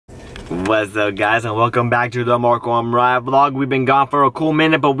What's up, guys, and welcome back to the Marco&Mireya vlog. We've been gone for a cool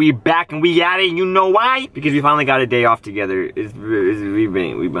minute, but we back and we at it. You know why? Because we finally got a day off together. We've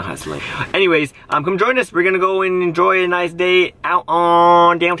been hustling. Anyways, come join us. We're gonna go and enjoy a nice day out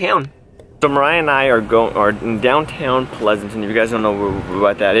on downtown. So Mariah and I are in downtown Pleasanton. If you guys don't know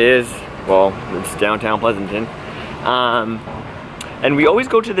what that is, well, it's downtown Pleasanton. And we always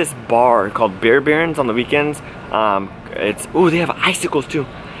go to this bar called Bear Barons on the weekends. They have icicles too.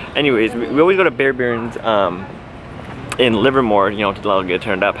 Anyways, we always go to Bear Barons in Livermore, you know, to get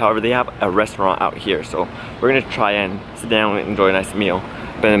turned up. However, they have a restaurant out here, so we're gonna try and sit down and enjoy a nice meal.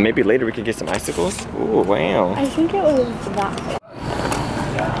 But then maybe later we can get some icicles. Ooh, wow. I think it was that way.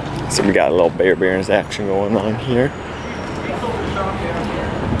 So we got a little Bear Barons action going on here.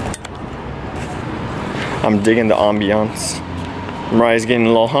 I'm digging the ambiance. Mariah's getting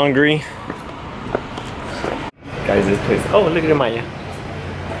a little hungry. Guys, this place, oh, look at Maya.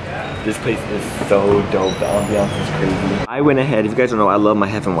 This place is so dope. The ambiance is crazy. I went ahead, if you guys don't know, I love my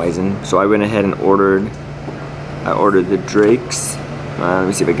Hefeweizen. So I went ahead and ordered the Drake's. Let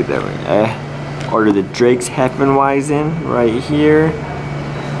me see if I get that right. Ordered the Drake's Hefeweizen right here.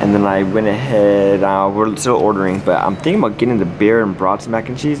 And then I went ahead, we're still ordering, but I'm thinking about getting the Bear and Brats mac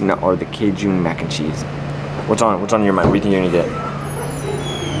and cheese or the Cajun mac and cheese. What's on your mind? What do you think you're gonna get?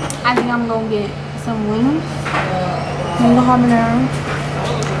 I think I'm gonna get some wings, mango habanero,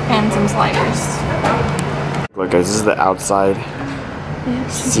 and some sliders. Look guys, this is the outside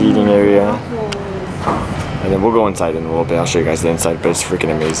seating area. And then we'll go inside in a little bit. I'll show you guys the inside, but it's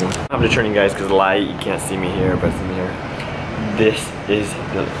freaking amazing. I'm just turning you guys because the light, you can't see me here, but from here. This is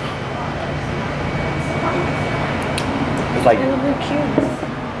the... It's like...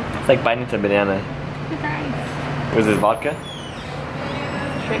 It's like biting into a banana. Was this vodka?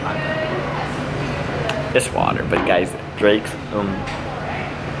 Straight vodka. It's water, but guys, Drake's,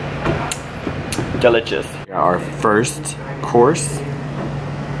 delicious. Our first course.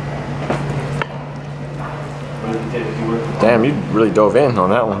 Damn, you really dove in on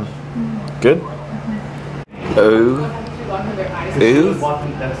that one. Good? Ooh,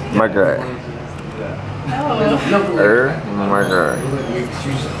 Margaret. Margaret.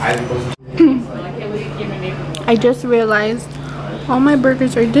 I just realized all my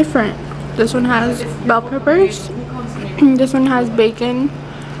burgers are different. This one has bell peppers. This one has bacon.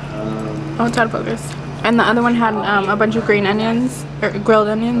 Oh, it's out of focus. And the other one had a bunch of green onions, or grilled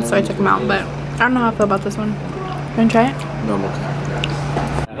onions, so I took them out. But I don't know how I feel about this one. You wanna try it? No, I'm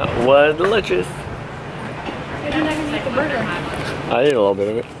okay. That was delicious. You're not gonna eat the burger. I ate a little bit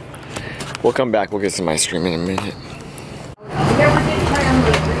of it. We'll come back. We'll get some ice cream in a minute.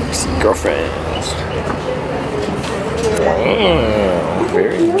 Some girlfriends. Wow,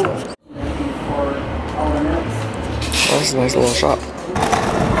 very nice. Oh, that's a nice little shop.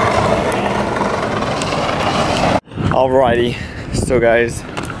 Alrighty, so guys,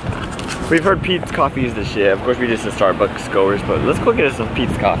 we've heard Pete's coffee is the shit. Of course, we just the Starbucks goers, but let's go get us some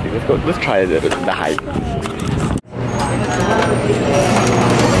Pete's coffee. Let's try the hype.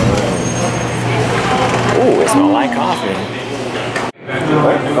 Ooh, it smells like coffee.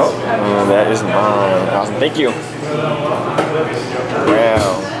 Oh, that is mine. Awesome, thank you.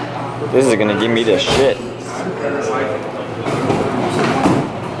 Wow, this is gonna give me the shit.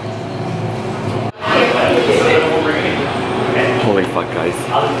 Holy fuck, guys.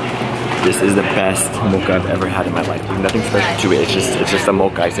 This is the best mocha I've ever had in my life. There's nothing special to it. It's just a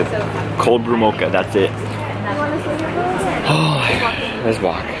mocha. It's a cold brew mocha. That's it. Oh, let's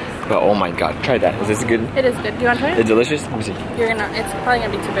walk. But oh my god, try that. Is this good? It is good. Do you want to try it? It's delicious? Let me see. It's probably gonna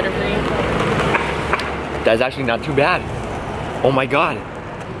be too bitter for you. That's actually not too bad. Oh my god.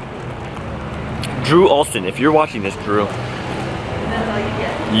 Drew Olson, if you're watching this, Drew,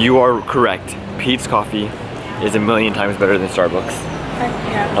 you are correct. Pete's coffee is a million times better than Starbucks.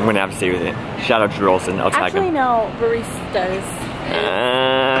 Yeah. I'm gonna have to stay with it. Shout out to Drew Olson. I'll tag him. Actually, no, baristas.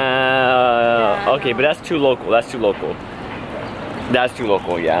 Okay, but that's too local. That's too local. That's too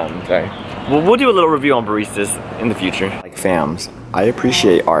local, yeah, I'm sorry. We'll do a little review on baristas in the future. Like fams, I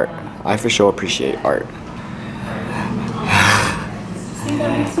appreciate art. I for sure appreciate art.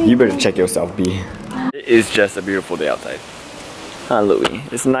 You better check yourself, B. It is just a beautiful day outside. Huh, Louie?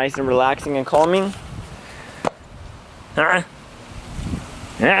 It's nice and relaxing and calming. Huh?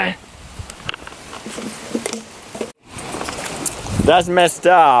 Yeah. That's messed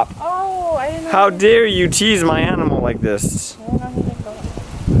up. Oh, I didn't know. How dare you tease my animal like this?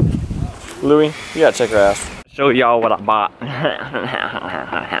 Louie, you gotta check her ass. Show y'all what I bought.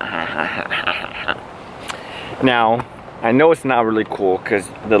 Now, I know it's not really cool because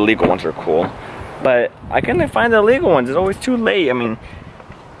the legal ones are cool, but I couldn't find the legal ones. It's always too late. I mean,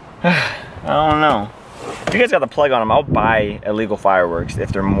 I don't know. If you guys got the plug on them, I'll buy illegal fireworks.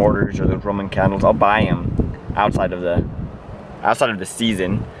 If they're mortars or those Roman candles, I'll buy them outside of the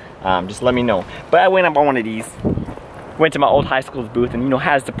season. Just let me know. But I went up on one of these. Went to my old high school's booth, and you know,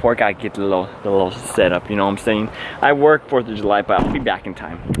 has the poor guy get the little setup. You know what I'm saying? I work 4th of July, but I'll be back in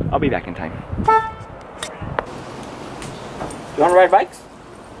time. I'll be back in time. You want to ride bikes?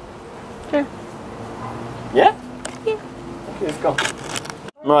 Sure. Yeah? Yeah. Okay, let's go.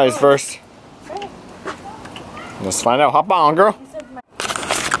 Mariah's first. Let's find out. Hop on, girl.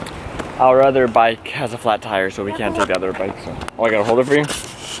 Our other bike has a flat tire, so we can't take the other bike. So. Oh, I gotta hold it for you?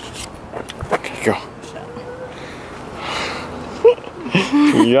 Okay, go.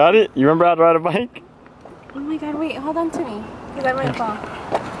 You got it? You remember how to ride a bike? Oh my god, wait, hold on to me. Because I might fall.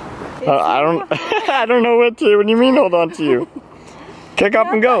 I don't know what to. What do you mean hold on to you? Kick up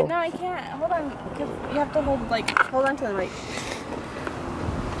and go. No, I can't. Hold on. You have to hold on to the bike.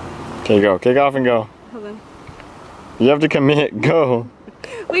 Okay, go. Kick off and go. Hold on. You have to commit. Go.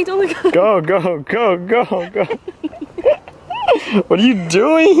 Wait, don't look up. Go, go, go, go, go. What are you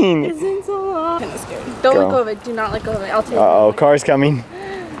doing? It's been so long. I'm kind of scared. Don't let go of it. Do not let go of it. I'll take it. Uh-oh, car's coming.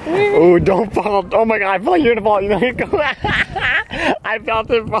 Oh, don't fall. Oh my god, I feel like you're gonna fall. You know, I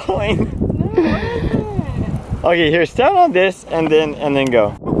felt it falling. No, okay, here, stand on this and then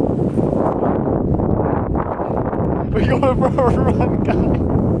go. We're going for a run, guys.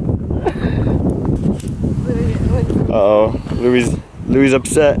 Uh-oh, Louis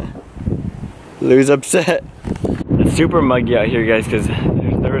upset. Louis upset. It's super muggy out here, guys, because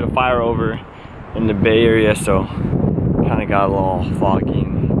there was a fire over in the Bay Area, so kind of got a little foggy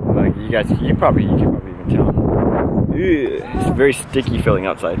and muggy. You can probably even tell. Ew, it's a very sticky feeling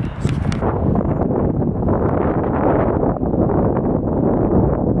outside.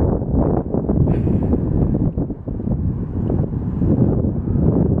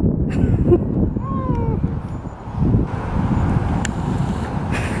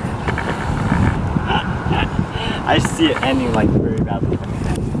 I see it ending like very badly.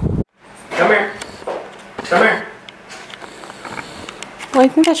 Come here. Come here. Well, I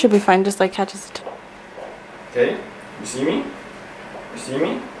think that should be fine. Just like catches it. Okay. You see me? You see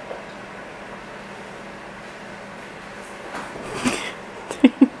me?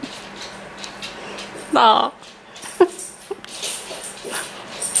 No.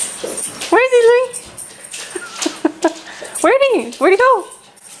 Where is he, Louis? Where'd he go?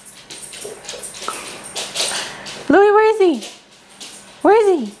 Louis, where is he? Where is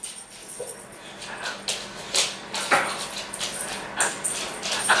he?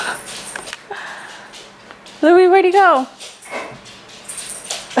 Louis, where'd he go?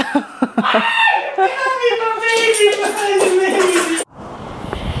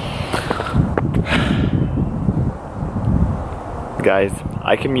 Guys,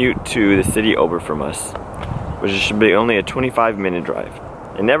 I commute to the city over from us, which should be only a 25-minute drive.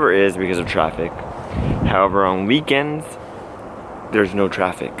 It never is because of traffic. However, on weekends, there's no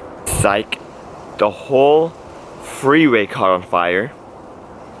traffic. Psych. The whole freeway caught on fire.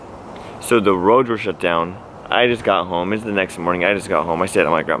 So the roads were shut down. I just got home. It's the next morning. I just got home. I stayed at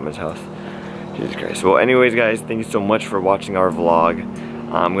my grandma's house. Jesus Christ. Well, anyways, guys, thank you so much for watching our vlog.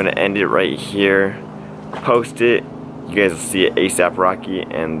 I'm going to end it right here. Post it. You guys will see it ASAP Rocky,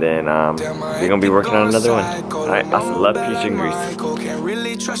 and then we're gonna be working on another one. Alright, awesome. Love, peace, and grease. Can't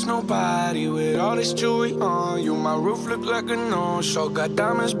really trust nobody with all this jewelry on you. My roof look like a no-show. Got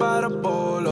diamonds by the bowl.